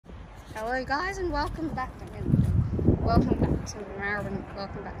Hello guys and welcome back to the Maribyrnong,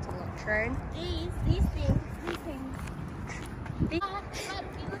 welcome back to the lot train. These things.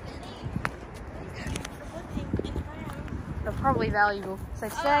 They're probably valuable. So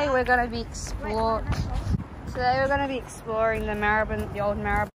today we're going to be exploring the Maribyrnong, the old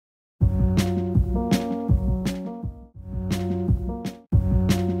Maribyrnong.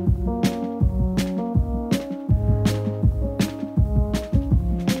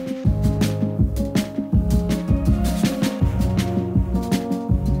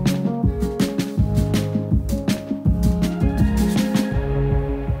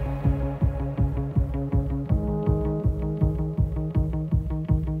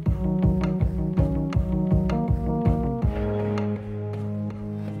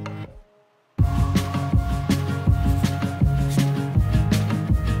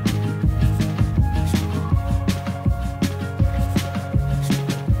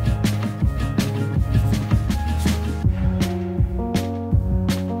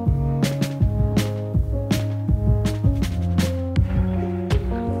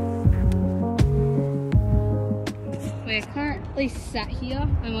 We're currently sat here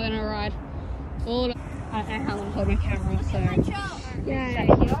and we're gonna ride all the, I don't know how long to hold my camera, so yeah, sat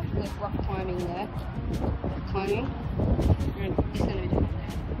here with rock climbing there. Climbing. And it's gonna be down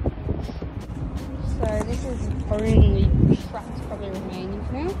there. So this is only tracks probably remaining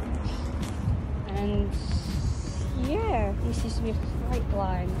now. And yeah, this used to be a straight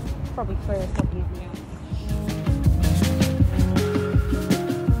line, probably further looking at now.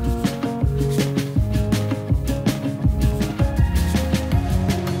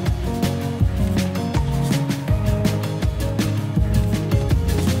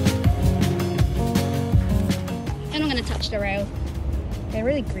 Touch the rail. They're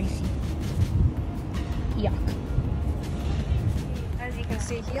really greasy. Yuck. As you can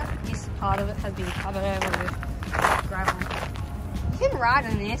see here, this part of it has been covered over with gravel. You can ride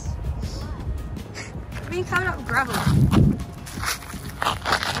on this. It's been covered up with gravel.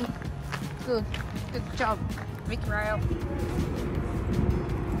 Good job, big rail.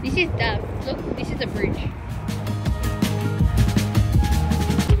 This is the bridge.